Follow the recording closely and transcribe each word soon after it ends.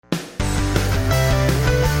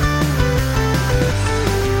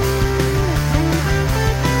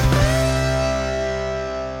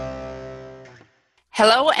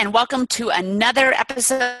Hello and welcome to another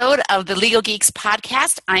episode of the Legal Geeks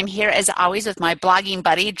podcast. I'm here as always with my blogging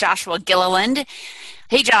buddy, Joshua Gilliland.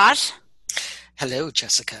 Hey, Josh. Hello,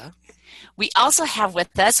 Jessica. We also have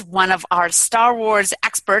with us one of our Star Wars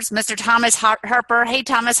experts, Mr. Thomas Harper. Hey,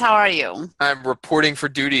 Thomas, how are you? I'm reporting for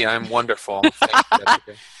duty. I'm wonderful. Thank you,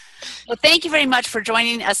 Jessica. Well, thank you very much for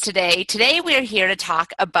joining us today. Today we are here to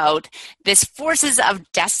talk about this Forces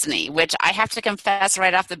of Destiny, which I have to confess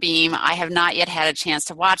right off the beam, I have not yet had a chance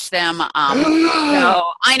to watch them. So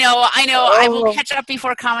I know. I will catch up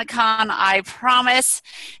before Comic-Con, I promise.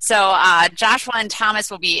 So Joshua and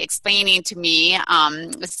Thomas will be explaining to me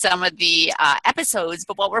some of the episodes,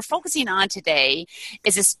 but what we're focusing on today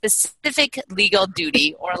is a specific legal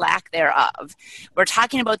duty or lack thereof. We're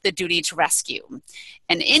talking about the duty to rescue.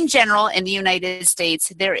 And in general, in the United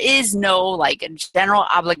States, there is no general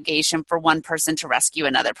obligation for one person to rescue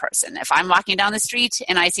another person. If I'm walking down the street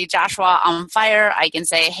and I see Joshua on fire, I can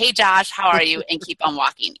say, "Hey, Josh, how are you?" and keep on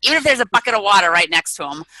walking. Even if there's a bucket of water right next to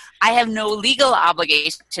him, I have no legal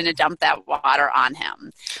obligation to dump that water on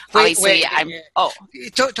him. Wait.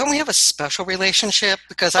 Don't we have a special relationship?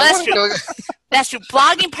 Because I want to go. That's true.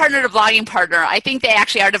 Blogging partner to blogging partner. I think they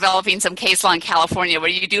actually are developing some case law in California where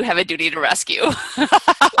you do have a duty to rescue.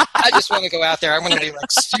 I just want to go out there. I want to be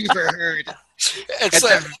super heard.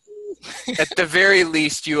 At the very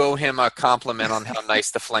least, you owe him a compliment on how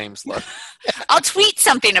nice the flames look. I'll tweet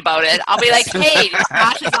something about it. I'll be like, "Hey,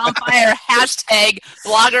 Josh is on fire, hashtag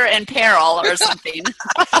blogger in peril," or something.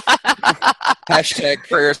 Hashtag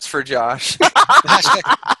prayers for Josh.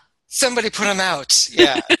 Hashtag, somebody put him out.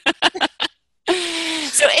 Yeah.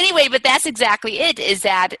 So anyway, but that's exactly it, is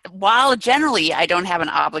that while generally I don't have an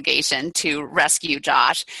obligation to rescue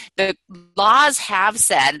Josh, the laws have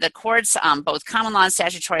said, the courts, both common law and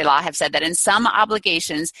statutory law, have said that in some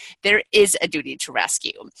obligations there is a duty to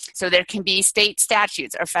rescue. So there can be state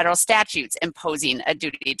statutes or federal statutes imposing a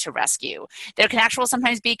duty to rescue. There can actually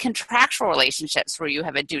sometimes be contractual relationships where you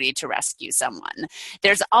have a duty to rescue someone.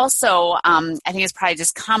 There's also, I think it's probably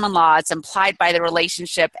just common law, it's implied by the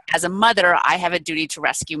relationship. As a mother, I have a duty to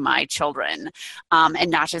rescue my children,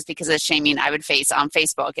 and not just because of the shaming I would face on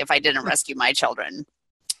Facebook if I didn't rescue my children.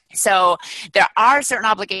 So there are certain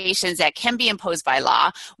obligations that can be imposed by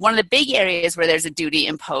law. One of the big areas where there's a duty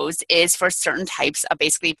imposed is for certain types of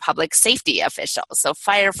basically public safety officials. So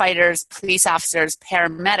firefighters, police officers,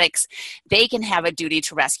 paramedics, they can have a duty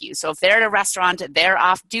to rescue. So if they're at a restaurant, they're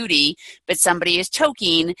off duty, but somebody is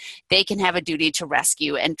choking, they can have a duty to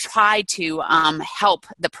rescue and try to help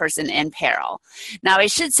the person in peril. Now, I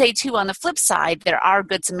should say, too, on the flip side, there are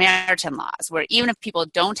Good Samaritan laws where even if people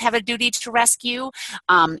don't have a duty to rescue,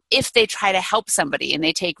 if they try to help somebody and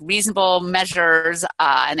they take reasonable measures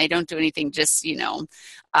and they don't do anything just,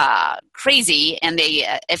 crazy, and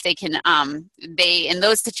if they can, in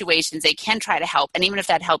those situations, they can try to help. And even if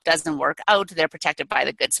that help doesn't work out, they're protected by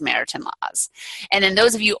the Good Samaritan laws. And then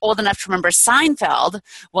those of you old enough to remember Seinfeld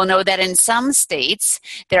will know that in some states,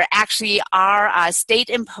 there actually are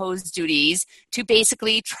state-imposed duties to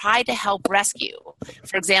basically try to help rescue.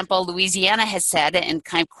 For example, Louisiana has said in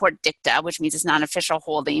kind of court dicta, which means it's not an official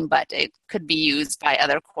holding, but it could be used by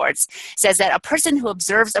other courts, says that a person who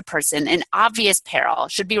observes a person in obvious peril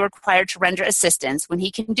should be required to render assistance when he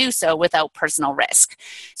can do so without personal risk.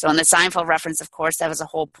 So in the Seinfeld reference, of course, that was the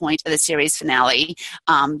whole point of the series finale.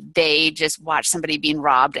 They just watched somebody being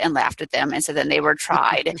robbed and laughed at them, and so then they were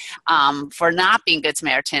tried for not being good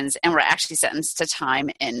Samaritans and were actually sentenced to time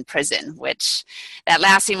in prison, which that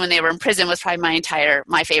last scene when they were in prison was probably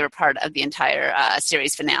my favorite part of the entire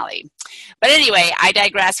series finale. But anyway, I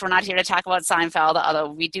digress. We're not here to talk about Seinfeld,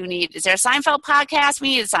 although we do need, is there a Seinfeld podcast? We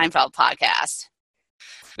need a Seinfeld podcast.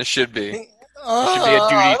 It should be. It should be a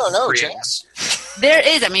duty. I don't know, Jess. There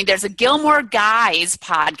is. I mean, there's a Gilmore Guys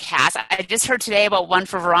podcast. I just heard today about one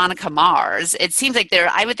for Veronica Mars. It seems like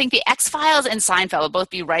I would think the X-Files and Seinfeld would both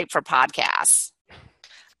be ripe for podcasts.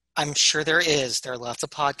 I'm sure there is. There are lots of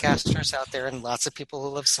podcasters out there and lots of people who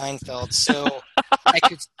love Seinfeld. So I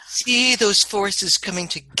could see those forces coming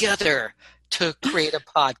together to create a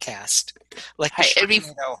podcast.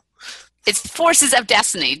 It's Forces of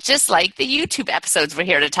Destiny, just like the YouTube episodes we're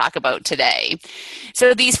here to talk about today.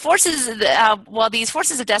 So these Forces of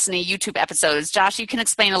Destiny YouTube episodes, Josh, you can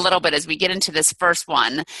explain a little bit as we get into this first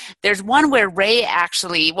one. There's one where Ray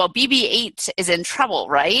BB-8 is in trouble,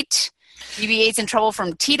 right? BB-8's in trouble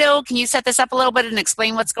from Tito. Can you set this up a little bit and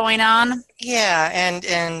explain what's going on? Yeah,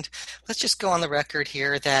 and let's just go on the record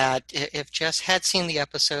here that if Jess had seen the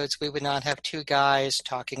episodes, we would not have two guys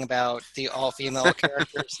talking about the all-female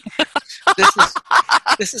characters.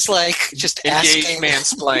 This is like just engaged asking.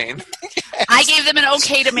 mansplain. I gave them an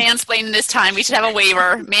okay to mansplain this time. We should have a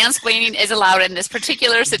waiver. Mansplaining is allowed in this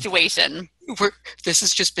particular situation. This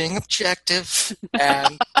is just being objective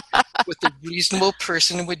and what the reasonable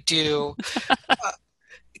person would do.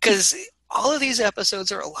 Because all of these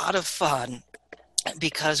episodes are a lot of fun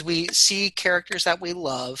because we see characters that we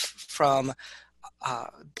love from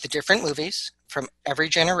the different movies, from every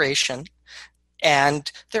generation,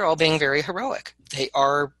 and they're all being very heroic. They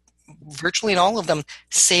are, virtually in all of them,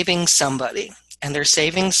 saving somebody. And they're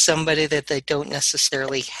saving somebody that they don't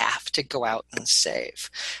necessarily have to go out and save.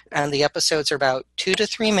 And the episodes are about 2 to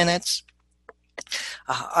 3 minutes.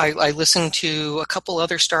 I listened to a couple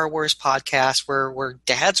other Star Wars podcasts where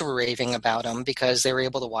dads were raving about them because they were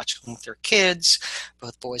able to watch them with their kids.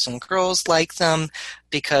 Both boys and girls like them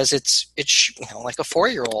because it's like a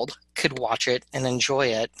 4-year-old could watch it and enjoy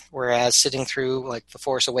it, whereas sitting through like The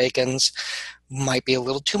Force Awakens might be a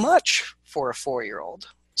little too much for a 4-year-old.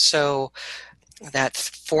 So that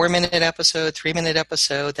 4-minute episode, 3-minute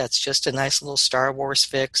episode, that's just a nice little Star Wars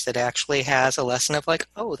fix that actually has a lesson of like,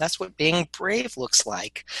 oh, that's what being brave looks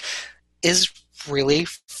like, is really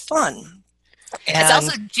fun. And it's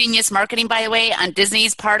also genius marketing, by the way, on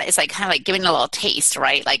Disney's part. It's like kind of like giving a little taste,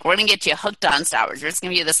 right? Like, we're going to get you hooked on Star Wars. We're just going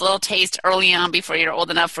to give you this little taste early on before you're old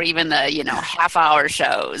enough for even the, half-hour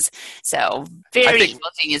shows. So very evil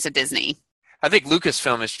genius of Disney. I think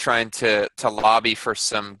Lucasfilm is trying to lobby for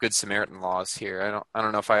some Good Samaritan laws here. I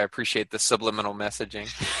don't know if I appreciate the subliminal messaging.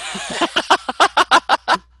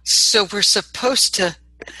 So we're supposed to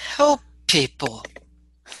help people.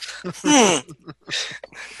 Not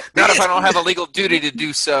if I don't have a legal duty to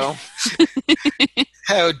do so.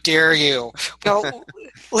 How dare you? Well,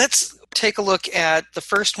 let's take a look at the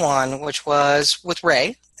first one, which was with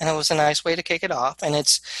Rey. And it was a nice way to kick it off. And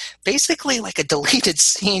it's basically like a deleted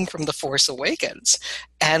scene from The Force Awakens.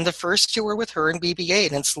 And the first two were with her and BB-8.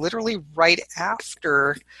 And it's literally right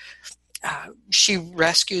after she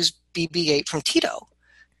rescues BB-8 from Tito.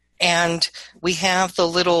 And we have the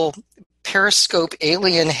little periscope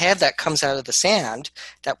alien head that comes out of the sand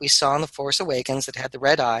that we saw in The Force Awakens that had the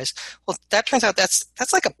red eyes. Well, that turns out that's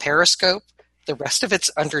like a periscope. The rest of it's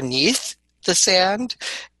underneath the sand,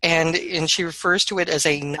 and she refers to it as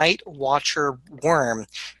a night watcher worm,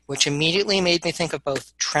 which immediately made me think of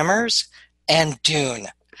both Tremors and Dune.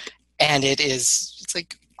 And it's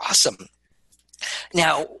like awesome.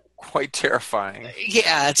 Now, quite terrifying.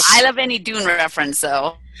 Yeah, I love any Dune reference,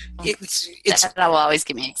 though. That will always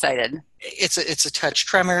get me excited. It's a touch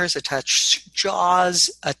Tremors, a touch Jaws,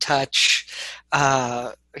 a touch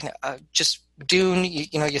just Dune.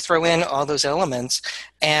 You throw in all those elements,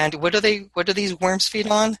 and what do these worms feed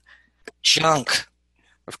on? Junk,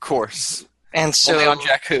 of course. And so only on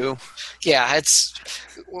Jakku. Yeah,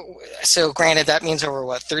 so granted that means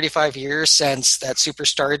over 35 years since that Super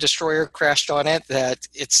Star Destroyer crashed on it, that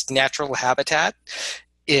its natural habitat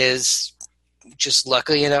is just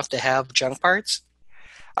lucky enough to have junk parts.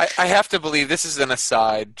 I have to believe, this is an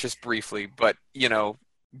aside just briefly, but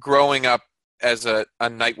growing up as a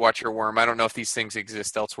night watcher worm, I don't know if these things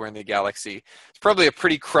exist elsewhere in the galaxy. It's probably a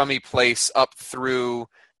pretty crummy place up through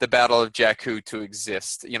the Battle of Jakku to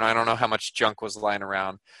exist. I don't know how much junk was lying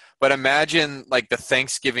around, but imagine like the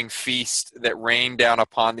Thanksgiving feast that rained down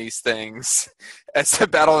upon these things as the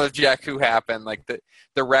Battle of Jakku happened. Like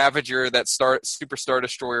the Ravager, that Super Star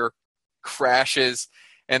Destroyer, crashes,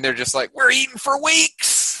 and they're just like, we're eating for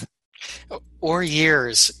weeks or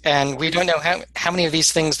years, and we don't know how many of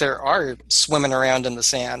these things there are swimming around in the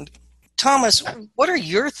sand. Thomas, what are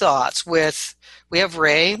your thoughts with, we have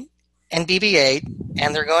Rey and BB-8,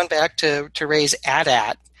 and they're going back to Rey's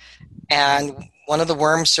AT-AT, and one of the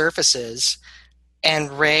worms surfaces,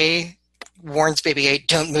 and Rey warns BB-8,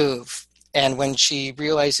 don't move. And when she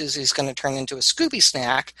realizes he's going to turn into a Scooby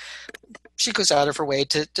snack, she goes out of her way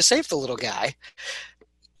to save the little guy.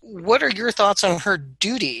 What are your thoughts on her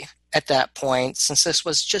duty at that point, since this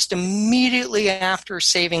was just immediately after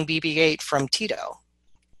saving BB-8 from Tito?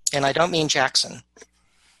 And I don't mean Jackson.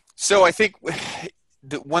 So I think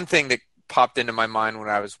the one thing that popped into my mind when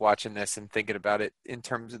I was watching this and thinking about it in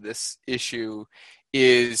terms of this issue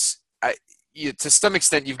is, to some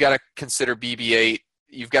extent, you've got to consider BB-8.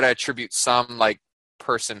 You've got to attribute some like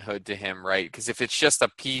personhood to him, right? Because if it's just a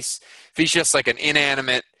piece, if he's just like an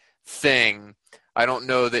inanimate thing, I don't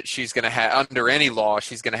know that she's going to have, under any law,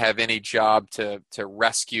 she's going to have any job to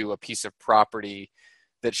rescue a piece of property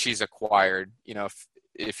that she's acquired.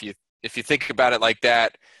 If you think about it like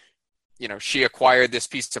that, she acquired this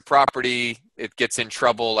piece of property, it gets in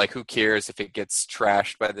trouble, like who cares if it gets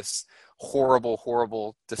trashed by this horrible,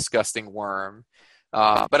 horrible, disgusting worm.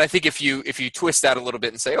 But I think if you twist that a little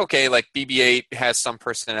bit and say, okay, like BB-8 has some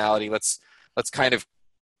personality, let's let's kind of,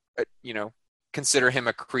 consider him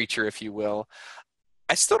a creature, if you will.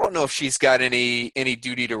 I still don't know if she's got any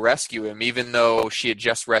duty to rescue him, even though she had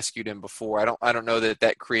just rescued him before. I don't know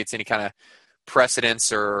that creates any kind of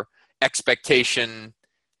precedence or expectation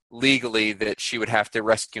legally that she would have to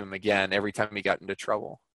rescue him again every time he got into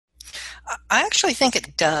trouble. I actually think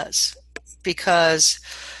it does, because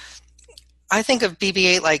I think of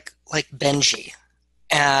BB-8 like Benji,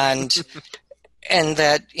 and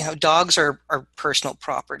that dogs are personal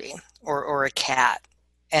property, or a cat,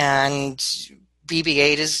 and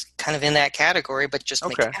BB-8 is kind of in that category, but just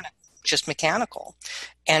mechanical.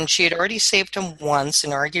 And she had already saved him once,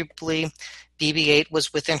 and arguably BB-8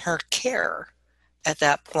 was within her care at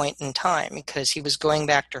that point in time, because he was going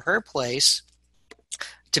back to her place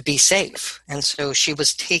to be safe. And so she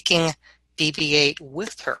was taking BB-8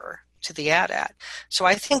 with her to the AT-AT. So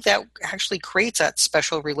I think that actually creates that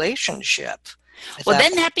special relationship. Well,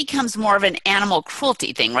 then that becomes more of an animal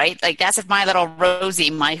cruelty thing, right? Like, that's if my little Rosie,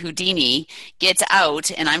 my Houdini, gets out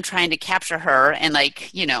and I'm trying to capture her, and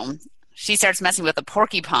she starts messing with a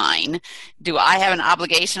porcupine. Do I have an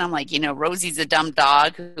obligation? I'm like, Rosie's a dumb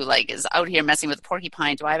dog who is out here messing with a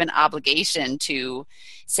porcupine. Do I have an obligation to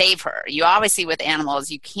save her? You obviously, with animals,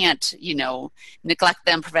 you can't, neglect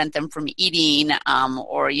them, prevent them from eating,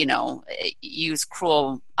 or use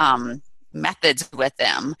cruel methods with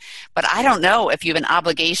them. But I don't know if you have an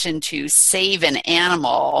obligation to save an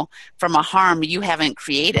animal from a harm you haven't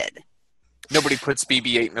created. Nobody puts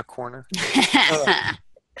BB-8 in a corner.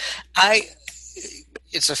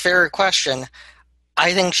 It's a fair question.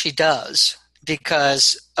 I think she does,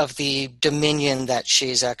 because of the dominion that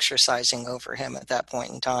she's exercising over him at that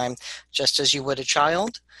point in time, just as you would a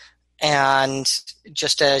child, and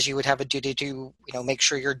just as you would have a duty to make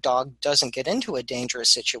sure your dog doesn't get into a dangerous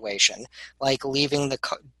situation, like leaving the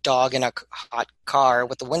dog in a hot car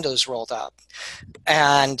with the windows rolled up.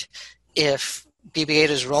 And if BB-8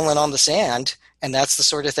 is rolling on the sand, and that's the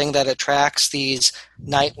sort of thing that attracts these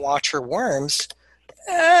night watcher worms,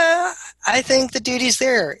 I think the duty's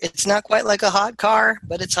there. It's not quite like a hot car,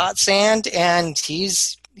 but it's hot sand, and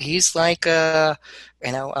he's like a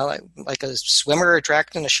swimmer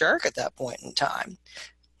attracting a shark at that point in time.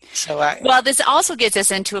 Well, this also gets us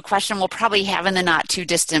into a question we'll probably have in the not too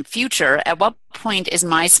distant future. At what point is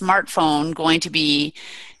my smartphone going to be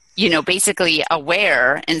basically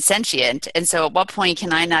aware and sentient? And so at what point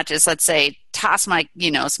can I not just, let's say, toss my,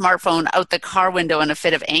 smartphone out the car window in a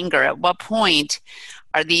fit of anger? At what point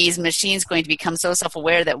are these machines going to become so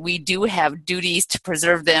self-aware that we do have duties to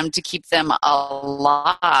preserve them, to keep them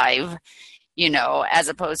alive, as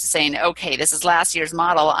opposed to saying, okay, this is last year's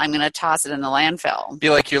model, I'm going to toss it in the landfill? Be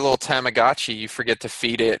like your little Tamagotchi. You forget to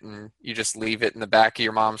feed it, and you just leave it in the back of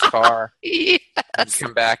your mom's car. Yes. And you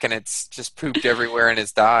come back, and it's just pooped everywhere and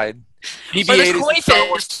has died. BB-8 the koi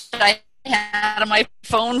fish that I had on my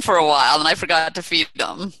phone for a while, and I forgot to feed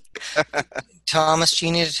them. Thomas, do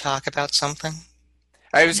you need to talk about something?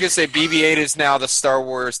 I was going to say BB-8 is now the Star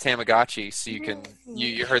Wars Tamagotchi, so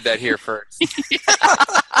you heard that here first.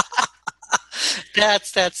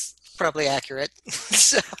 That's probably accurate.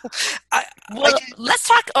 So, let's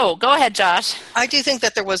talk. Oh, go ahead, Josh. I do think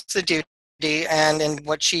that there was the duty, and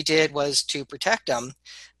what she did was to protect him.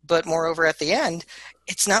 But moreover, at the end,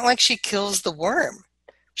 it's not like she kills the worm.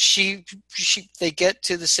 They get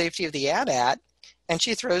to the safety of the AT-AT, and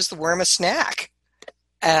she throws the worm a snack,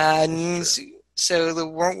 and so the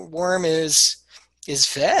worm is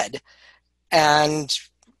fed, and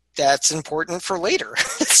that's important for later.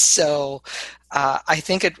 So I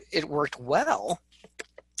think it worked well.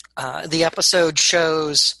 The episode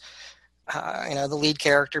shows the lead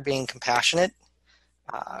character being compassionate,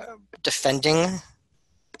 defending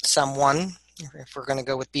someone, if we're going to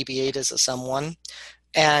go with BB-8 as a someone,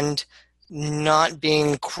 and not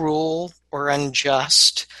being cruel or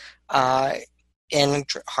unjust in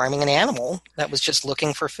harming an animal that was just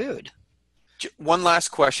looking for food. One last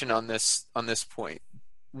question on this point.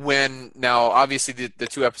 Now obviously the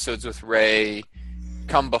two episodes with Ray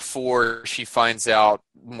come before she finds out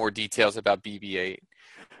more details about BB-8,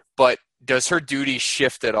 but does her duty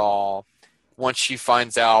shift at all once she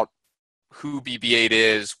finds out who BB-8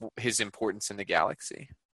 is, his importance in the galaxy?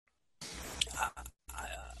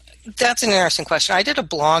 That's an interesting question. I did a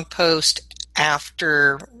blog post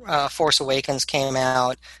after Force Awakens came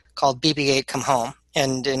out called BB-8 Come Home.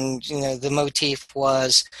 And the motif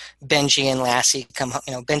was Benji and Lassie come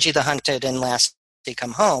home, Benji the Hunted and Lassie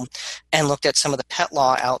come home, and looked at some of the pet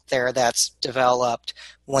law out there that's developed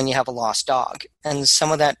when you have a lost dog. And some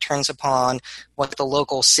of that turns upon what the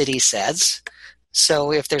local city says.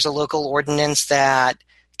 So if there's a local ordinance that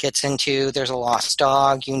gets into there's a lost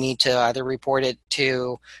dog, you need to either report it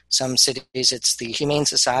to some cities, it's the Humane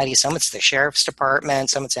Society, some it's the Sheriff's Department,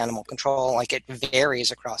 some it's Animal Control. Like, it varies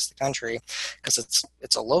across the country because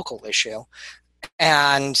it's a local issue.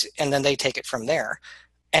 And then they take it from there.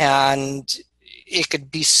 And it could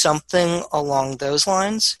be something along those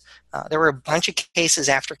lines. There were a bunch of cases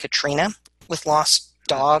after Katrina with lost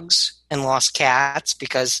dogs and lost cats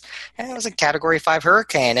because it was a Category 5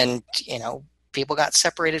 hurricane, and people got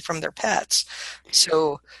separated from their pets.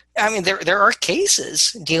 So, I mean, there are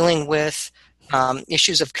cases dealing with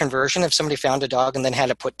issues of conversion if somebody found a dog and then had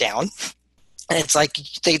it put down. And it's like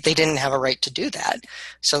they didn't have a right to do that.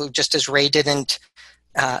 So just as Ray didn't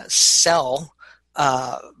sell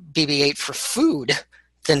BB-8 for food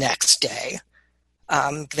the next day,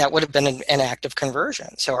 that would have been an act of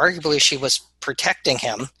conversion. So arguably she was protecting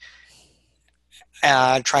him,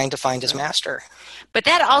 trying to find his master. But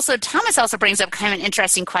that also, Thomas also brings up kind of an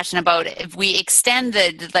interesting question about if we extend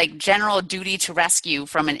the general duty to rescue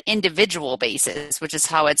from an individual basis, which is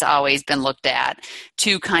how it's always been looked at,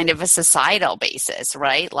 to kind of a societal basis,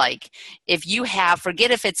 right? Like, if you have,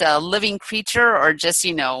 forget if it's a living creature or just,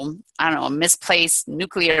 I don't know, a misplaced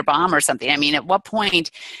nuclear bomb or something. I mean, at what point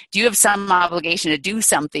do you have some obligation to do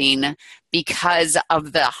something because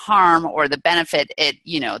of the harm or the benefit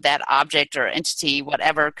that object or entity,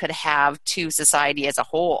 whatever, could have to society as a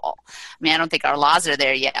whole? I mean, I don't think our laws are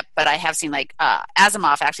there yet, but I have seen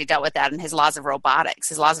Asimov actually dealt with that in his laws of robotics.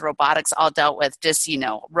 His laws of robotics all dealt with just,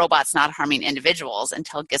 robots not harming individuals,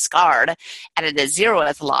 until Giscard added a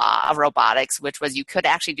 0th law of robotics, which was you could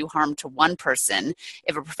actually do harm to one person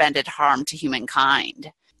if it prevented harm to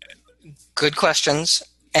humankind. Good questions.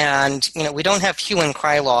 And, we don't have hue and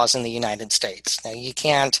cry laws in the United States. Now, you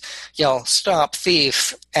can't yell, "Stop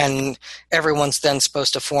thief," and everyone's then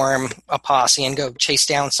supposed to form a posse and go chase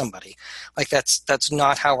down somebody. Like, that's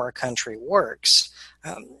not how our country works.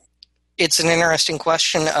 It's an interesting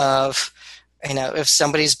question of, if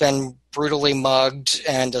somebody's been brutally mugged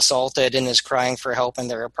and assaulted and is crying for help in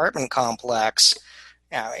their apartment complex,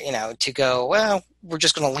 to go, well, we're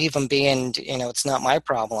just going to leave them be and, it's not my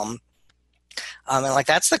problem. And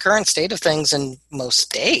that's the current state of things in most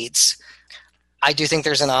states. I do think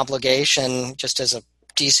there's an obligation, just as a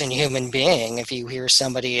decent human being, if you hear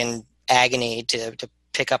somebody in agony, to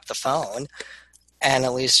pick up the phone and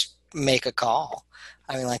at least make a call.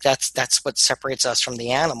 I mean, that's what separates us from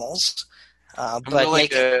the animals.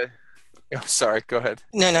 Sorry, go ahead.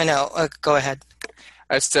 No. Go ahead.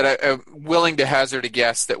 I said I'm willing to hazard a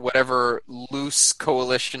guess that whatever loose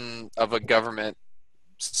coalition of a government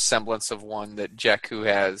semblance of one that Jakku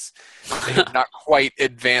has, they have not quite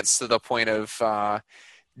advanced to the point of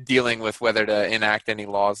dealing with whether to enact any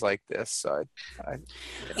laws like this. So I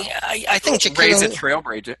think Jakku raise a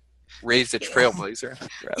trailblazer.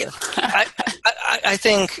 Rather. I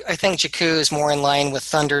think Jakku is more in line with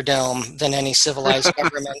Thunderdome than any civilized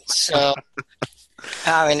government. So,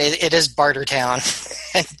 I mean, it is Bartertown,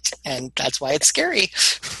 and that's why it's scary.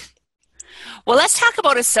 Well, let's talk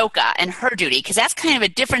about Ahsoka and her duty, because that's kind of a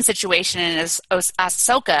different situation. And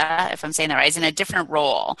Ahsoka, if I'm saying that right, is in a different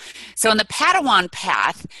role. So in the Padawan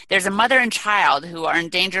path, there's a mother and child who are in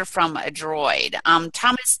danger from a droid.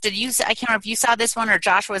 Thomas, I can't remember if you saw this one, or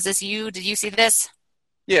Josh, was this you? Did you see this?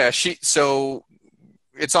 Yeah, so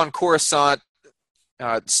it's on Coruscant.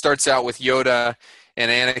 Starts out with Yoda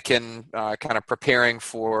and Anakin kind of preparing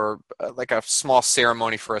for like a small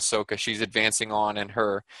ceremony for Ahsoka. She's advancing on in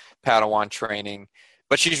her Padawan training,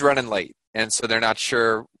 but she's running late, and so they're not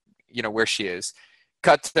sure, where she is.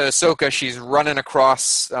 Cut to Ahsoka, she's running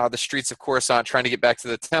across the streets of Coruscant trying to get back to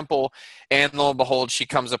the temple, and lo and behold, she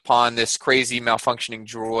comes upon this crazy malfunctioning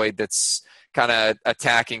droid that's kind of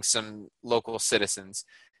attacking some local citizens.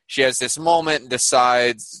 She has this moment and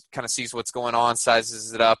decides, kind of sees what's going on,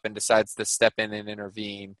 sizes it up, and decides to step in and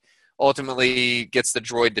intervene. Ultimately gets the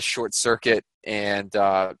droid to short circuit and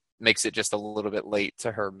makes it just a little bit late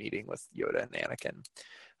to her meeting with Yoda and Anakin.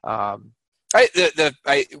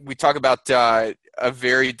 We talk about a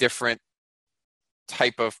very different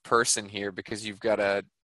type of person here, because you've got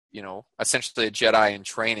essentially a Jedi in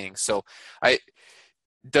training. So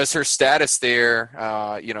does her status there,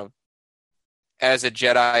 as a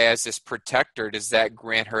Jedi, as this protector, does that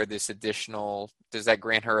grant her an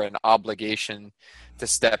obligation to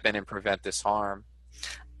step in and prevent this harm?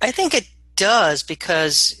 I think it does,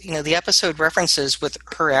 because the episode references with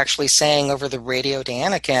her actually saying over the radio to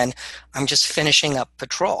Anakin, "I'm just finishing up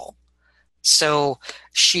patrol." So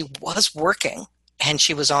she was working, and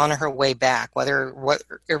she was on her way back,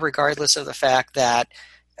 regardless of the fact that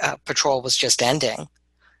patrol was just ending.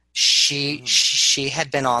 She had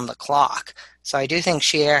been on the clock. So I do think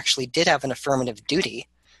she actually did have an affirmative duty.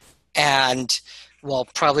 And while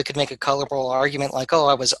probably could make a colorful argument like, oh,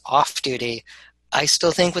 I was off duty, I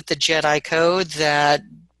still think with the Jedi Code that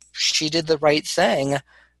she did the right thing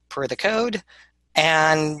per the code,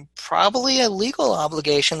 and probably a legal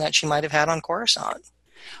obligation that she might have had on Coruscant.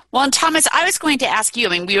 Well, and Thomas, I was going to ask you,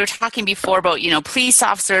 I mean, we were talking before about, police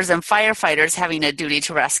officers and firefighters having a duty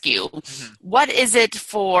to rescue. Mm-hmm. What is it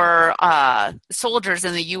for soldiers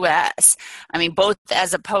in the U.S.? I mean, both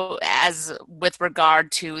as with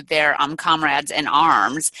regard to their comrades in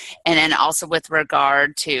arms, and then also with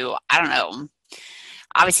regard to, I don't know,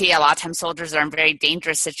 obviously a lot of times soldiers are in very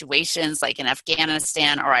dangerous situations like in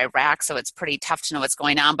Afghanistan or Iraq, so it's pretty tough to know what's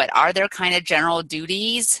going on. But are there kind of general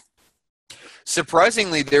duties?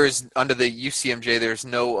 Surprisingly, there is, under the UCMJ, there's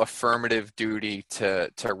no affirmative duty to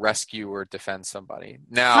rescue or defend somebody.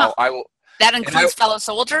 Now, that includes fellow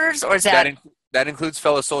soldiers, or is that includes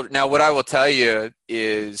fellow soldiers? Now, what I will tell you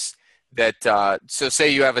is that so say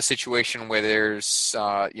you have a situation where there's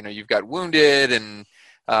you've got wounded and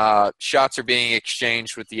shots are being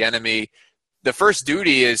exchanged with the enemy. The first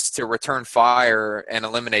duty is to return fire and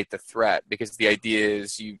eliminate the threat, because the idea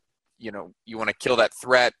is you want to kill that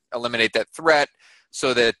threat, eliminate that threat,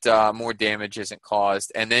 so that more damage isn't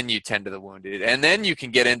caused, and then you tend to the wounded. And then you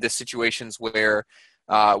can get into situations where,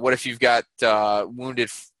 what if you've got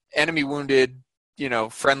enemy wounded,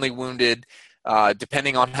 friendly wounded,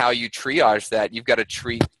 depending on how you triage that, you've got to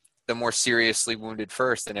treat the more seriously wounded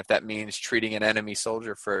first, and if that means treating an enemy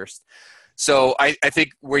soldier first. So I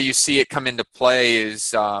think where you see it come into play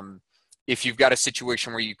is if you've got a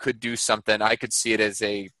situation where you could do something, I could see it as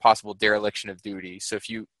a possible dereliction of duty. So if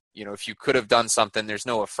you could have done something, there's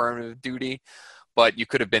no affirmative duty, but you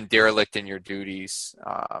could have been derelict in your duties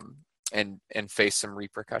and face some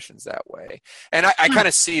repercussions that way. And I kind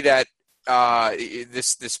of see that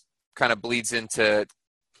this kind of bleeds into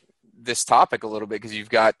this topic a little bit, because you've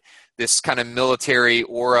got this kind of military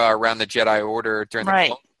aura around the Jedi Order during the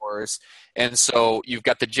Clone Wars. And so you've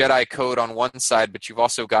got the Jedi Code on one side, but you've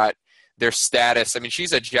also got their status. I mean,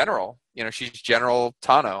 she's a general, she's General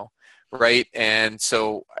Tano, right? And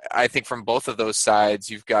so I think from both of those sides,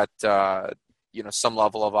 you've got, some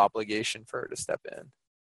level of obligation for her to step in.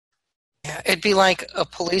 Yeah, it'd be like a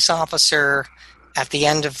police officer at the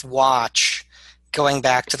end of watch going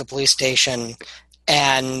back to the police station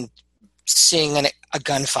and seeing a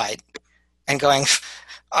gunfight and going,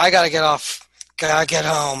 I got to get off, got to get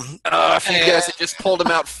home. If you guys had just pulled him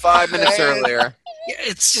out 5 minutes earlier.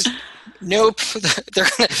 It's just, nope.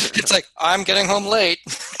 It's like, I'm getting home late.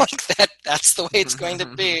 Like that's the way it's going to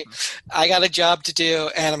be. I got a job to do,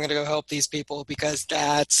 and I'm going to go help these people because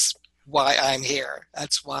that's why I'm here.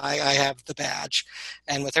 That's why I have the badge.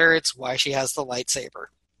 And with her, it's why she has the lightsaber.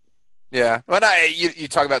 Yeah. Well, you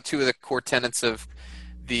talk about two of the core tenets of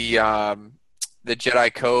the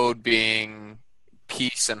Jedi Code being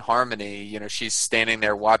peace and harmony. She's standing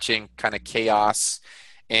there watching kind of chaos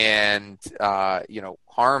and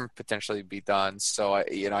harm potentially be done. So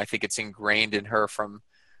I think it's ingrained in her from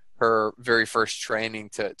her very first training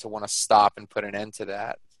to want to stop and put an end to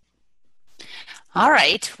that. All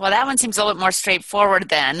right. Well, that one seems a little bit more straightforward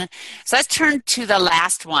then. So let's turn to the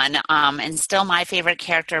last one, and still my favorite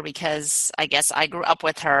character because I guess I grew up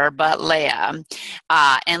with her, but Leia.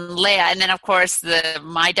 And then of course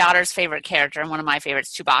my daughter's favorite character and one of my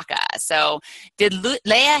favorites, Chewbacca. So did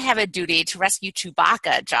Leia have a duty to rescue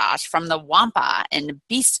Chewbacca, Josh, from the Wampa in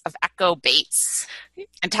Beast of Echo Base?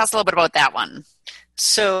 And tell us a little bit about that one.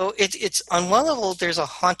 So it's on one level, there's a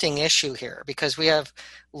haunting issue here because we have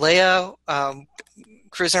Leia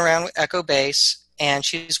cruising around with Echo Base, and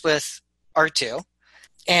she's with R2,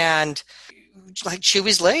 and like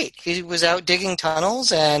Chewie's late. He was out digging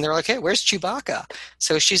tunnels, and they're like, "Hey, where's Chewbacca?"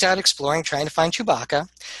 So she's out exploring, trying to find Chewbacca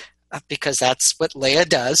because that's what Leia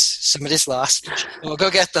does. Somebody's lost, we'll go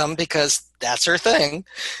get them because that's her thing.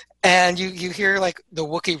 And you hear like the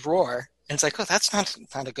Wookiee roar. And it's like, oh, that's not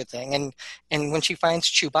a good thing. And when she finds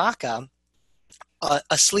Chewbacca,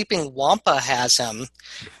 a sleeping Wampa has him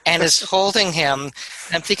and is holding him.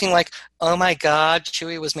 And I'm thinking like, oh my God,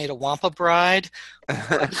 Chewie was made a Wampa bride.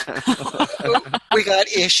 We got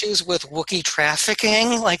issues with Wookiee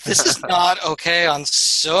trafficking. Like, this is not okay on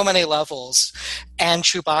so many levels. And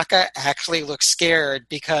Chewbacca actually looks scared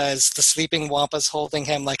because the sleeping Wampa's holding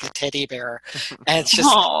him like a teddy bear. And it's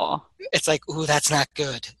just, It's like, ooh, that's not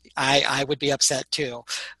good. I would be upset too.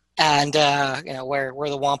 And, where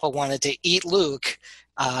the Wampa wanted to eat Luke,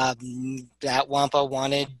 that Wampa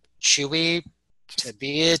wanted Chewie to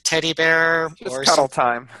be a teddy bear or cuddle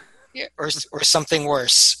time. Or something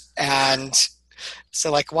worse. And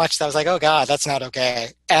So like watch that, I was like, oh God, that's not okay.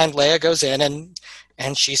 And Leia goes in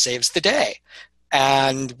and she saves the day.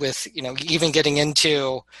 And with, even getting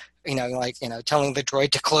into, telling the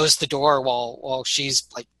droid to close the door while she's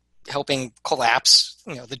like helping collapse,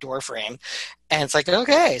 the door frame. And it's like,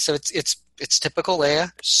 okay, so it's typical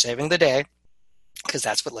Leia saving the day, because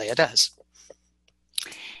that's what Leia does.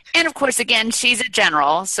 And of course, again, she's a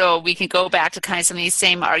general, so we can go back to kind of some of these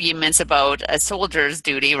same arguments about a soldier's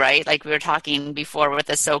duty, right? Like we were talking before with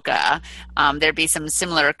Ahsoka. There'd be some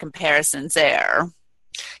similar comparisons there.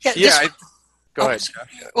 Yeah. Go ahead.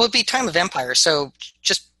 Well, it'd be time of Empire, so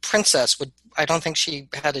just princess would. I don't think she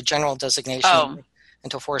had a general designation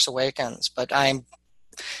until Force Awakens, but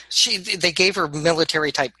they gave her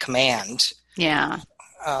military type command. Yeah.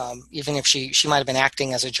 Even if she might have been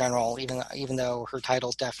acting as a general, even though her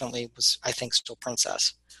title definitely was, I think, still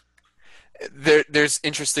princess. There's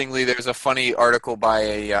a funny article by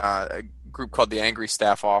a group called the Angry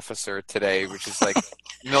Staff Officer today, which is like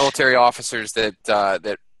military officers that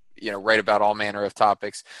write about all manner of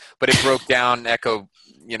topics. But it broke down Echo,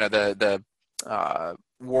 the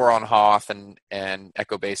war on Hoth and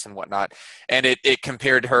Echo Base and whatnot, and it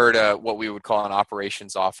compared her to what we would call an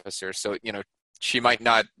operations officer. So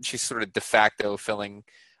she's sort of de facto filling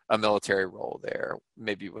a military role there,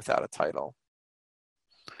 maybe without a title.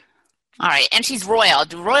 All right, and she's royal.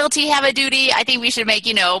 Do royalty have a duty? I think we should make,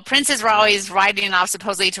 princes were always riding off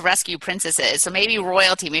supposedly to rescue princesses. So maybe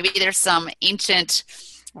royalty, maybe there's some ancient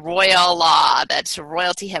royal law that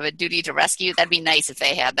royalty have a duty to rescue. That'd be nice if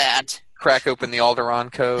they had that. Crack open the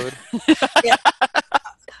Alderaan Code. Yeah.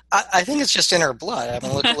 I think it's just in her blood. I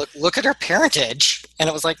mean, look at her parentage. And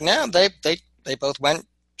it was like, no, they both went,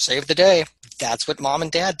 saved the day. That's what mom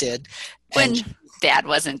and dad did. When dad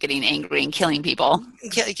wasn't getting angry and killing people.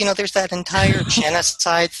 Yeah, there's that entire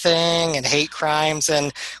genocide thing and hate crimes,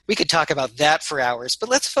 and we could talk about that for hours, but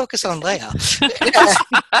let's focus on Leia.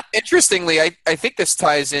 Interestingly, I think this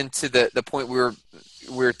ties into the point we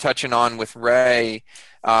were touching on with Rey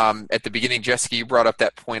at the beginning. Jessica, you brought up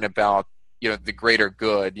that point about the greater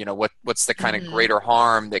good. What's the kind of greater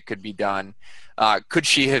harm that could be done? Could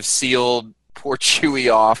she have sealed poor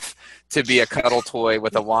Chewie off to be a cuddle toy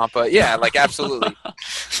with a Wampa? Yeah, like absolutely.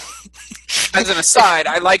 As an aside,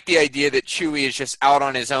 I like the idea that Chewie is just out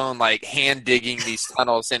on his own, like hand digging these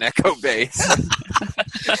tunnels in Echo Base.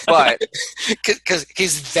 But because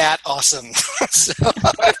he's that awesome.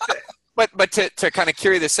 But to kind of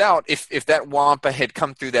carry this out, if that Wampa had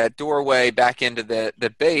come through that doorway back into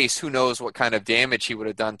the base, who knows what kind of damage he would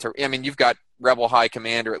have done to. I mean, you've got Rebel High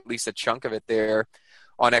Command, or at least a chunk of it there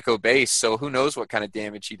on Echo Base, so who knows what kind of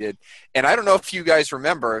damage he did. And I don't know if you guys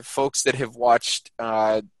remember, folks that have watched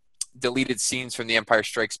deleted scenes from The Empire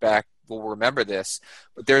Strikes Back will remember this,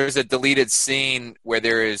 but there's a deleted scene where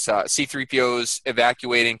there is C-3PO's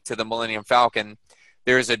evacuating to the Millennium Falcon.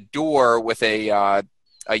 There's a door with a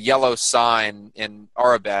yellow sign in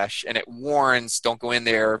Arabesh, and it warns, don't go in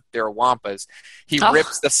there, there are Wampas. He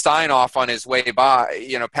rips the sign off on his way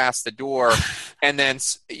by, past the door, and then,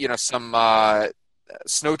 some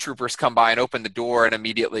snowtroopers come by and open the door and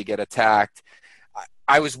immediately get attacked.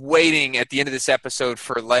 I was waiting at the end of this episode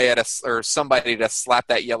for Leia or somebody to slap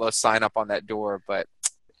that yellow sign up on that door, but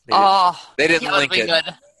they didn't link it.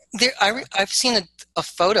 Good. I've seen a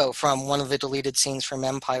photo from one of the deleted scenes from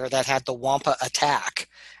Empire that had the Wampa attack,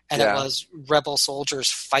 and it was Rebel soldiers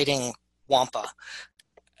fighting Wampa.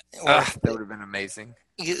 That would have been amazing.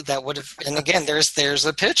 That would have, and again, there's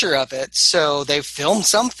a picture of it. So they filmed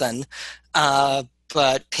something,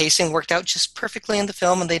 but pacing worked out just perfectly in the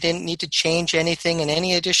film, and they didn't need to change anything in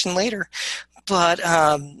any edition later. But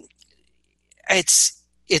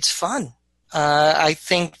it's fun. I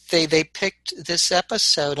think they picked this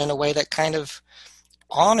episode in a way that kind of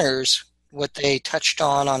honors what they touched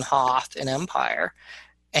on Hoth and Empire.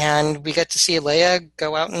 And we get to see Leia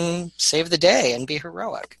go out and save the day and be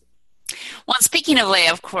heroic. Well, speaking of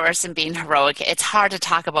Leia, of course, and being heroic, it's hard to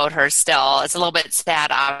talk about her still. It's a little bit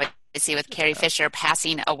sad, obviously, with Carrie Fisher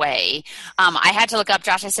passing away. I had to look up,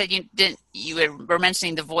 Josh, I said you were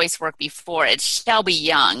mentioning the voice work before. It's Shelby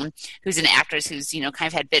Young, who's an actress who's, kind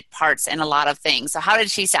of had bit parts in a lot of things. So how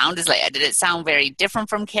did she sound as Leia? Did it sound very different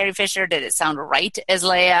from Carrie Fisher? Did it sound right as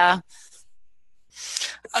Leia?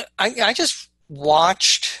 I just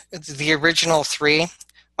watched the original 3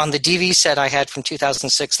 on the DV set I had from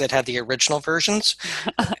 2006 that had the original versions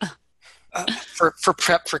for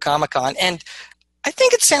prep for Comic-Con, and I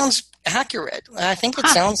think it sounds accurate. I think it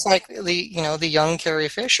sounds like the young Carrie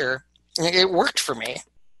Fisher. It worked for me.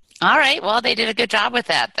 All right. Well, they did a good job with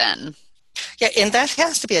that then. Yeah, and that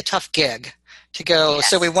has to be a tough gig to go. Yes.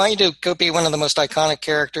 So we want you to go be one of the most iconic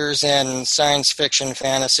characters in science fiction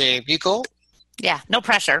fantasy. You cool? Yeah, no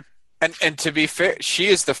pressure. And to be fair, she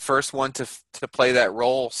is the first one to play that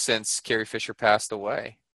role since Carrie Fisher passed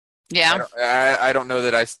away. Yeah. I don't know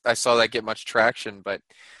that I saw that get much traction, but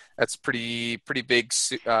that's pretty big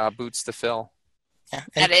boots to fill. Yeah.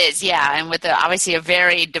 That is, yeah, and with obviously a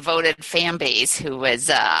very devoted fan base who was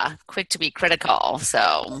quick to be critical.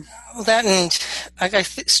 So That, and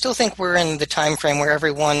still think we're in the time frame where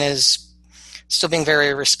everyone is still being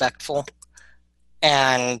very respectful,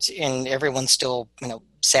 and everyone's still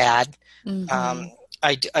sad. mm-hmm.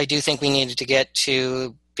 I do think we needed to get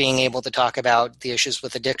to being able to talk about the issues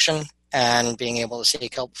with addiction and being able to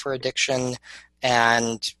seek help for addiction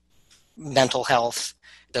and mental health,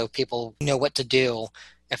 so people know what to do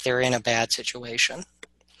if they're in a bad situation.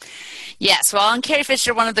 Yes, well, and Carrie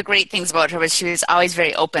Fisher, one of the great things about her was she was always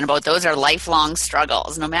very open about those are lifelong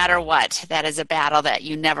struggles. No matter what, that is a battle that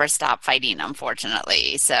you never stop fighting,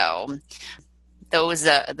 unfortunately. So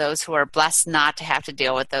those who are blessed not to have to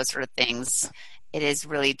deal with those sort of things, it is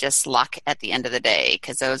really just luck at the end of the day,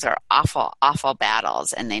 because those are awful, awful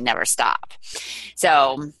battles and they never stop.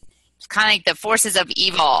 So it's kind of like the forces of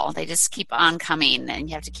evil. They just keep on coming and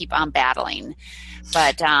you have to keep on battling.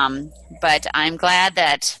 But I'm glad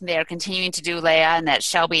that they're continuing to do Leia, and that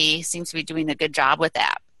Shelby seems to be doing a good job with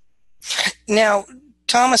that. Now,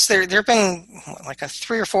 Thomas, there have been like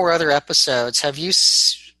 3 or 4 other episodes. Have you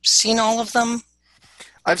seen all of them?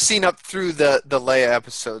 I've seen up through the Leia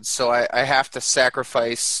episodes, so I have to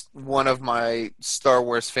sacrifice one of my Star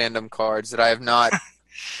Wars fandom cards that I have not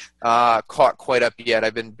caught quite up yet.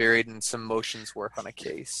 I've been buried in some motions work on a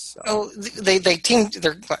case. So. Oh, they teamed.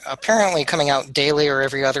 They're apparently coming out daily or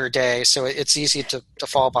every other day, so it's easy to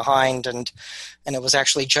fall behind. And it was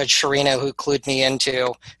actually Judge Sharino who clued me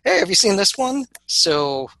into, hey, have you seen this one?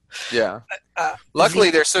 So yeah.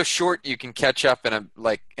 Luckily, they're so short you can catch up in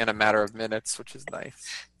a matter of minutes, which is nice.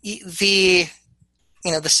 The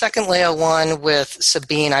second Leia one with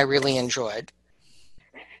Sabine I really enjoyed,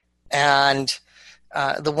 and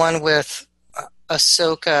the one with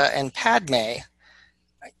Ahsoka and Padme,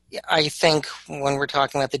 I think when we're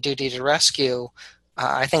talking about the duty to rescue,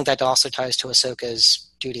 I think that also ties to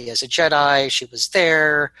Ahsoka's duty as a Jedi. She was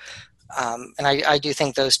there, and I do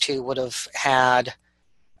think those two would have had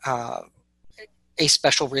a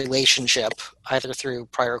special relationship, either through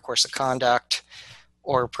prior course of conduct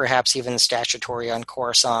or perhaps even statutory on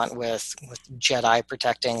Coruscant with Jedi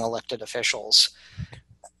protecting elected officials.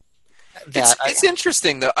 It's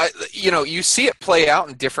interesting, though. You see it play out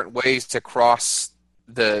in different ways across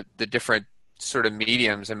the different sort of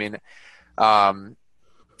mediums. I mean, talk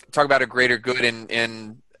about a greater good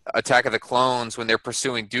in Attack of the Clones when they're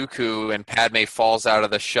pursuing Dooku and Padme falls out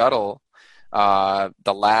of the shuttle,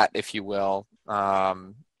 the lat, if you will.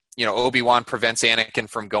 Obi-Wan prevents Anakin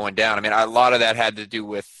from going down. I mean, a lot of that had to do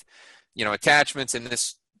with, attachments and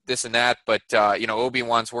this and that. But,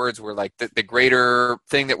 Obi-Wan's words were like, the greater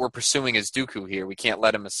thing that we're pursuing is Dooku here. We can't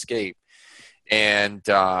let him escape. And,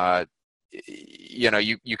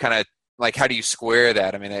 you kind of, like, how do you square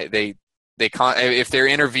that? I mean, they if they're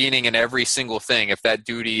intervening in every single thing, if that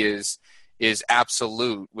duty is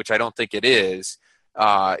absolute, which I don't think it is,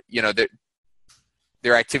 their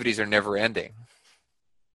activities are never ending.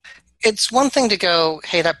 It's one thing to go,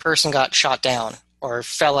 hey, that person got shot down or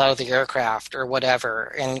fell out of the aircraft or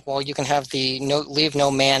whatever, and you can have the leave no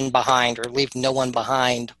man behind or leave no one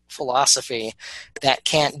behind philosophy that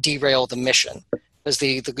can't derail the mission. Because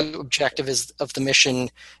the objective of the mission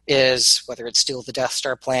is, whether it's steal the Death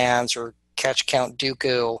Star plans or catch Count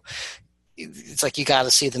Dooku, it's like you got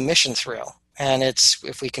to see the mission through. And it's,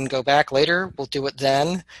 if we can go back later, we'll do it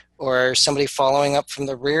then. Or somebody following up from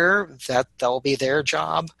the rear, that'll be their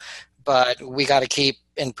job. But we got to keep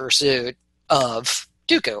in pursuit of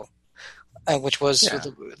Dooku, which was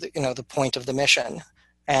the point of the mission.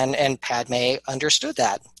 And Padme understood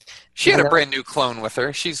that. She had a brand new clone with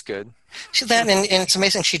her. She's good. And it's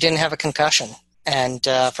amazing she didn't have a concussion and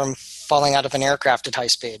from falling out of an aircraft at high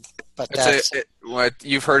speed. But what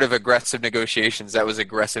you've heard of aggressive negotiations, that was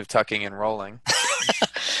aggressive tucking and rolling.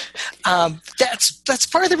 That's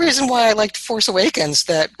part of the reason why I liked Force Awakens,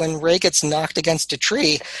 that when Rey gets knocked against a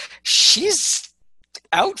tree, she's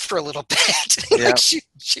out for a little bit. Yeah. Like she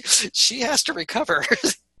has to recover.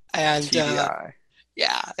 And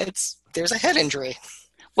there's a head injury.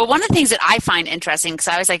 Well, one of the things that I find interesting, because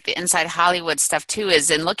I always like the Inside Hollywood stuff too, is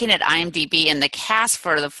in looking at IMDb and the cast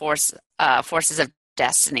for the Forces of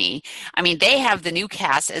Destiny. I mean, they have the new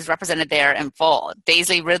cast is represented there in full.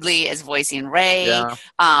 Daisy Ridley is voicing Rey. Yeah.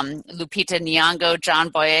 Lupita Nyong'o, John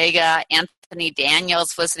Boyega, Anthony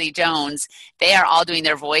Daniels, Felicity Jones, they are all doing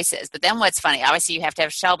their voices. But then what's funny, obviously you have to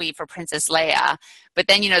have Shelby for Princess Leia, but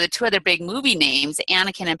then, the two other big movie names,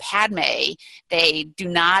 Anakin and Padme, they do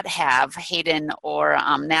not have Hayden or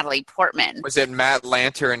Natalie Portman. Was it Matt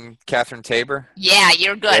Lanter and Catherine Tabor? Yeah,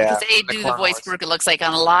 you're good, because they do the voice work, it looks like,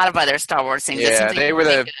 on a lot of other Star Wars things. Yeah, they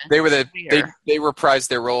reprised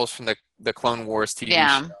their roles from the Clone Wars TV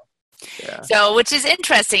show. Yeah. So, which is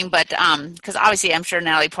interesting, but because obviously I'm sure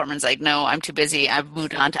Natalie Portman's like, no, I'm too busy. I've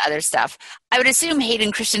moved on to other stuff. I would assume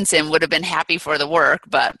Hayden Christensen would have been happy for the work,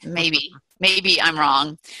 but maybe I'm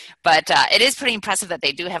wrong. But it is pretty impressive that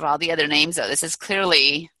they do have all the other names, though. This is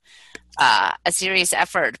clearly a serious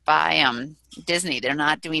effort by Disney. They're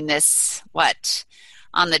not doing this,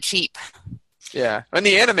 on the cheap. Yeah, and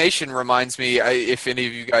the animation reminds me, if any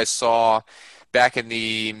of you guys saw back in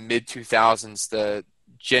the mid-2000s, the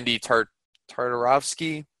Genndy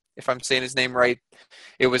Tartarovsky, if I'm saying his name right.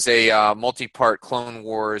 It was a multi-part Clone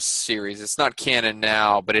Wars series. It's not canon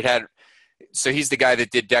now, but so he's the guy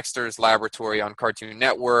that did Dexter's Laboratory on Cartoon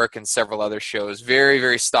Network and several other shows. Very,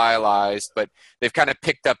 very stylized, but they've kind of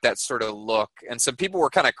picked up that sort of look. And some people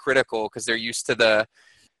were kind of critical because they're used to the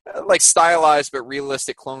stylized but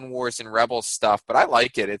realistic Clone Wars and Rebels stuff. But I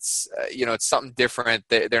like it. It's it's something different.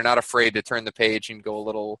 They're not afraid to turn the page and go a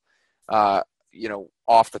little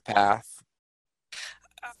off the path.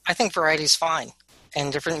 I think variety's fine,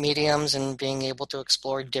 and different mediums and being able to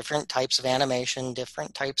explore different types of animation,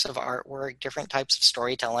 different types of artwork, different types of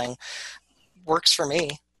storytelling works for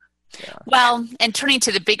me. Yeah. Well, and turning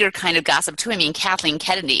to the bigger kind of gossip too, Kathleen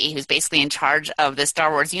Kennedy, who's basically in charge of the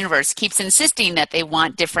Star Wars universe, keeps insisting that they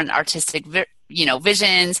want different artistic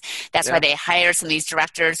visions. That's why they hire some of these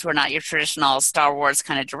directors who are not your traditional Star Wars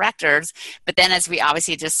kind of directors. But then, as we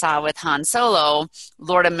obviously just saw with Han Solo,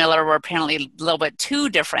 Lord and Miller were apparently a little bit too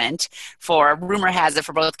different rumor has it,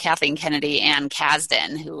 for both Kathleen Kennedy and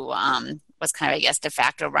Kasdan, who was kind of, I guess, de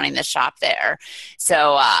facto running the shop there.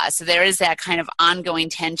 So there is that kind of ongoing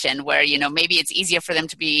tension where, maybe it's easier for them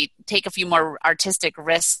to take a few more artistic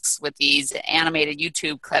risks with these animated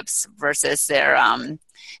YouTube clips versus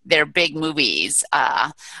their big movies.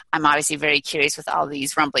 I'm obviously very curious with all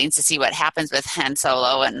these rumblings to see what happens with Han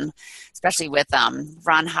Solo, and especially with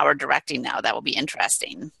Ron Howard directing now. That will be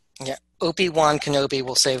interesting. Yeah, Obi-Wan Kenobi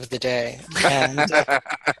will save the day, and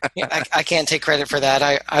I can't take credit for that.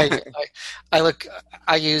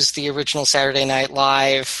 I use the original Saturday Night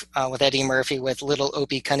Live with Eddie Murphy with Little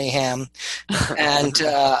Opie Cunningham, and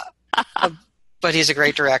but he's a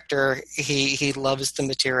great director. He loves the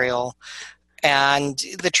material. And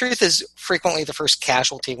the truth is frequently the first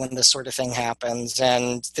casualty when this sort of thing happens.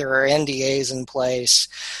 And there are NDAs in place.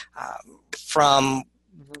 From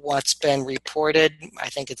what's been reported, I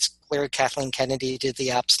think it's clear Kathleen Kennedy did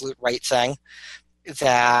the absolute right thing.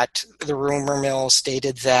 That the rumor mill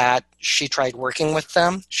stated that she tried working with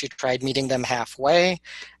them. She tried meeting them halfway.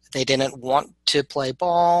 They didn't want to play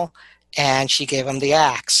ball. And she gave them the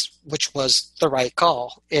axe, which was the right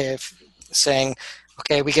call. If saying,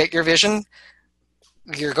 okay, we get your vision.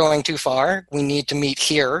 You're going too far. We need to meet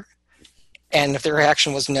here. And if their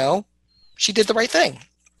reaction was no, she did the right thing.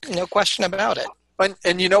 No question about it.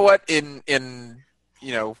 And you know what? In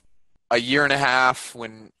a year and a half,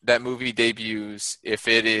 when that movie debuts, if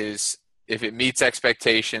it meets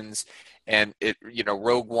expectations, and it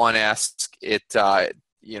Rogue One-esque, it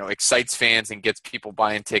excites fans and gets people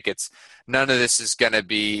buying tickets, none of this is going to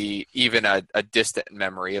be even a distant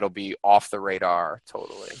memory. It'll be off the radar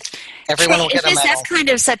totally. Everyone will get a medal. That's kind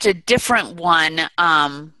of such a different one,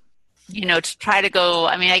 to try to go.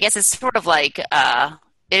 I guess it's sort of like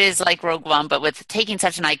it is like Rogue One, but with taking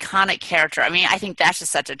such an iconic character. I think that's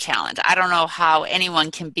just such a challenge. I don't know how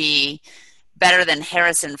anyone can be better than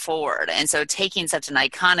Harrison Ford. And so taking such an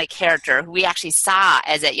iconic character who we actually saw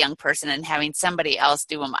as that young person and having somebody else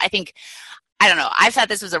do him, I don't know. I thought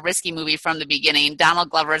this was a risky movie from the beginning.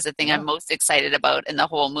 Donald Glover is the thing I'm most excited about in the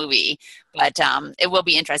whole movie. But it will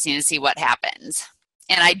be interesting to see what happens.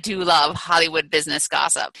 And I do love Hollywood business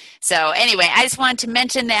gossip. So anyway, I just wanted to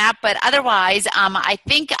mention that. But otherwise, I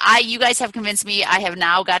think you guys have convinced me. I have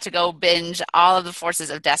now got to go binge all of the Forces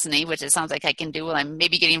of Destiny, which it sounds like I can do while I'm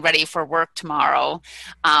maybe getting ready for work tomorrow.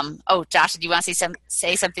 Josh, do you want to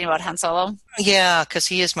say something about Han Solo? Yeah, because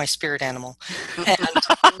he is my spirit animal. And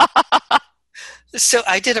so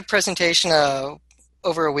I did a presentation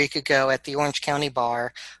over a week ago at the Orange County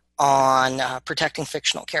Bar on protecting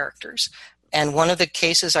fictional characters. And one of the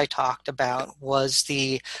cases I talked about was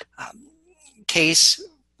the case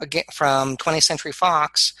from 20th Century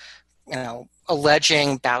Fox,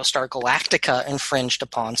 alleging Battlestar Galactica infringed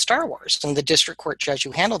upon Star Wars. And the district court judge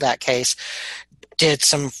who handled that case did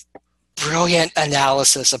some brilliant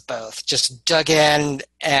analysis of both. Just dug in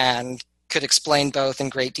and could explain both in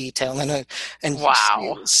great detail. And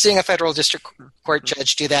Wow. seeing a federal district court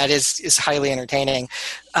judge do that is highly entertaining.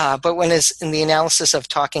 But when is in the analysis of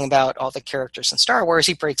talking about all the characters in Star Wars,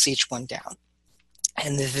 he breaks each one down.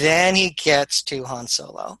 And then he gets to Han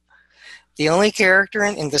Solo. The only character,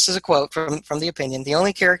 and this is a quote from the opinion, the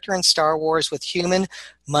only character in Star Wars with human,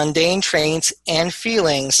 mundane traits and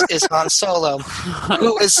feelings is Han Solo,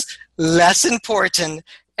 who is less important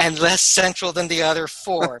and less central than the other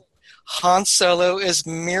four. Han Solo is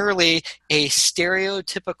merely a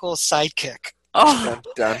stereotypical sidekick. Oh.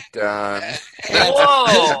 Dun, dun, dun.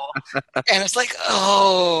 Whoa. And it's like,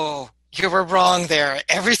 oh, you were wrong there.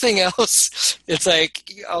 Everything else, it's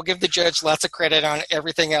like, I'll give the judge lots of credit on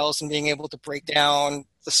everything else and being able to break down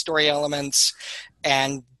the story elements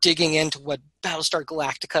and digging into what Battlestar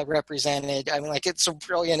Galactica represented. I mean, like, it's a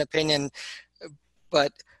brilliant opinion,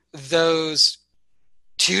 but those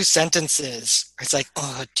two sentences, it's like,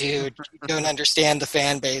 oh, dude, you don't understand the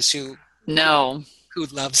fan base who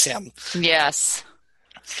loves him. Yes.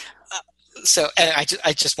 So, and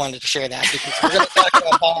I just wanted to share that because we're going to talk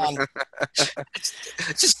about Bond.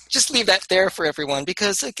 Just leave that there for everyone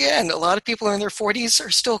because, again, a lot of people in their 40s are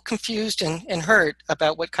still confused and hurt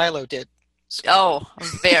about what Kylo did. So, oh,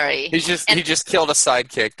 very. He just killed a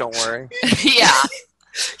sidekick. Don't worry. Yeah.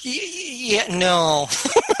 Yeah. No.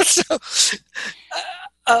 So,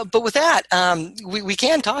 but with that, we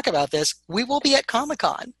can talk about this. We will be at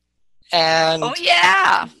Comic-Con, and oh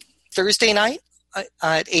yeah, Thursday night.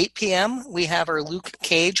 At 8 p.m., we have our Luke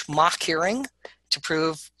Cage mock hearing to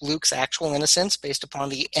prove Luke's actual innocence based upon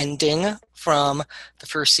the ending from the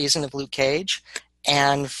first season of Luke Cage.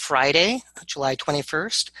 And Friday, July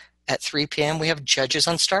 21st, at 3 p.m., we have Judges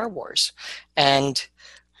on Star Wars. And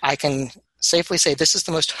I can safely say this is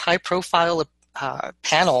the most high-profile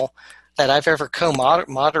panel that I've ever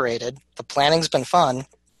co-moderated. The planning's been fun.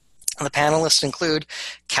 The panelists include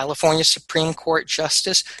California Supreme Court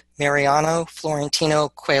Justice Mariano Florentino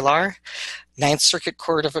Cuellar, Ninth Circuit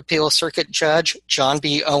Court of Appeals Circuit Judge John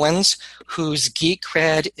B. Owens, whose geek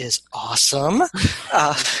cred is awesome,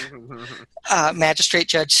 Magistrate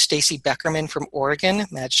Judge Stacey Beckerman from Oregon,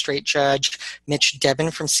 Magistrate Judge Mitch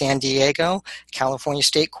Debin from San Diego, California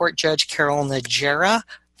State Court Judge Carol Najera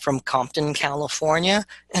from Compton, California,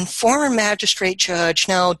 and former magistrate judge,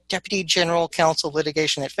 now Deputy General Counsel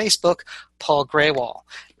Litigation at Facebook, Paul Graywall.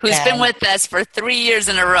 Who's been with us for 3 years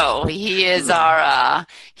in a row. He is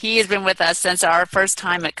he has been with us since our first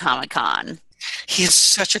time at Comic-Con. He's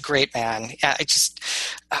such a great man.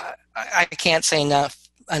 I can't say enough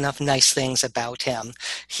nice things about him.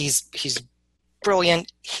 He's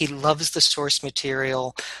brilliant. He loves the source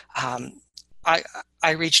material.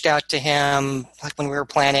 I reached out to him like when we were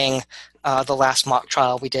planning the last mock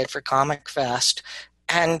trial we did for Comic Fest,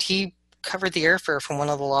 and he covered the airfare from one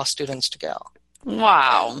of the law students to go.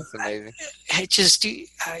 Wow. That's amazing. It just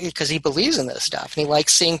because he believes in this stuff and he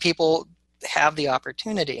likes seeing people have the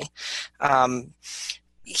opportunity.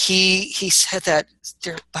 He said that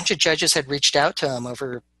there a bunch of judges had reached out to him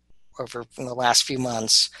over in the last few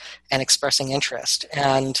months and expressing interest,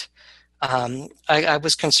 and I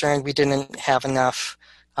was concerned we didn't have enough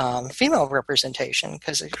female representation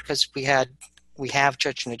because we have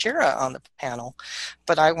Judge Najera on the panel,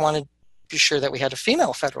 but I wanted to be sure that we had a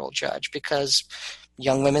female federal judge because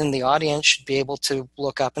young women in the audience should be able to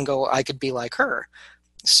look up and go, I could be like her.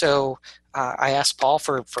 So I asked Paul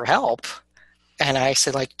for help, and I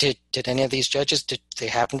said, like, did any of these judges, did they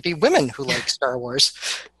happen to be women who like Star Wars?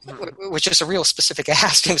 Which is a real specific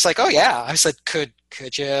ask. He was like, oh yeah. I said, could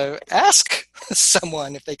you ask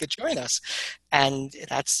someone if they could join us? And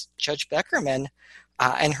that's Judge Beckerman.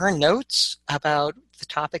 And her notes about the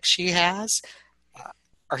topics she has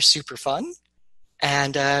are super fun.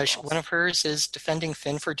 And one of hers is defending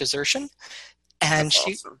Finn for desertion. And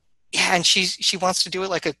That's awesome. she wants to do it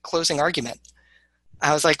like a closing argument.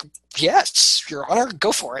 I was like, yes, Your Honor,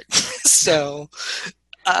 go for it. So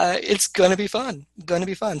it's going to be fun.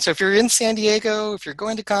 So if you're in San Diego, if you're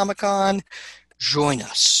going to Comic-Con, join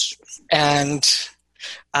us. And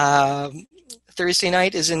Thursday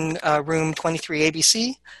night is in room 23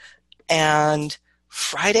 ABC. And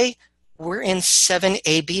Friday, we're in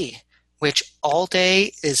 7AB, which all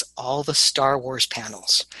day is all the Star Wars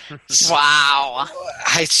panels. So Wow.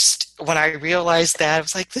 when I realized that, I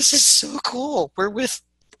was like, this is so cool. We're with,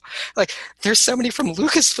 like, there's somebody from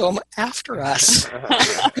Lucasfilm after us.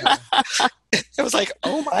 It was like,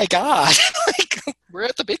 oh my God. Like, we're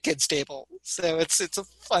at the big kids table. So it's a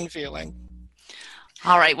fun feeling.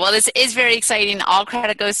 All right. Well, this is very exciting. All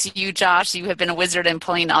credit goes to you, Josh. You have been a wizard in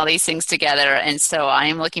pulling all these things together. And so I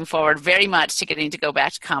am looking forward very much to getting to go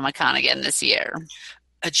back to Comic-Con again this year.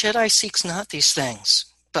 A Jedi seeks not these things,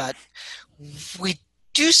 but we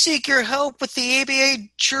do seek your help with the ABA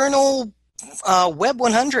Journal Web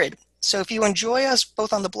 100. So if you enjoy us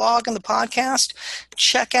both on the blog and the podcast,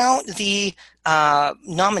 check out the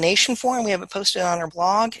nomination form. We have it posted on our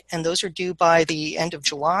blog, and those are due by the end of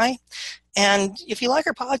July. And if you like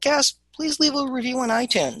our podcast, please leave a review on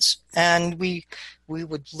iTunes. And we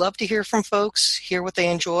would love to hear from folks, hear what they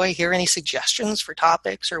enjoy, hear any suggestions for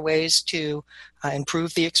topics or ways to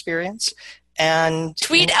improve the experience. And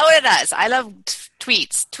tweet out at us. I love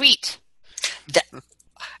tweets. Tweet.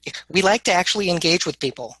 We like to actually engage with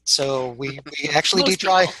people. So we actually do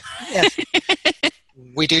try. Yes.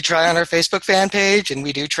 We do try on our Facebook fan page, and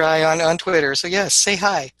we do try on Twitter. So yes, say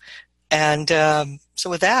hi. And so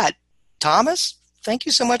with that, Thomas, thank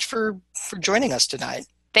you so much for joining us tonight.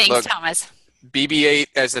 Thanks, Thomas. BB-8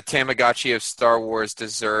 as a Tamagotchi of Star Wars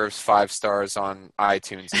deserves 5 stars on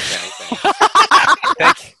iTunes, if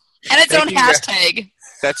anything. And its own hashtag.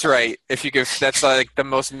 That's right. If you give, that's like the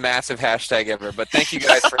most massive hashtag ever. But thank you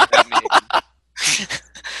guys for having me.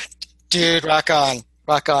 Dude, rock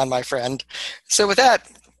on, my friend. So with that,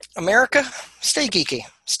 America, stay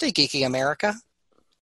geeky, America.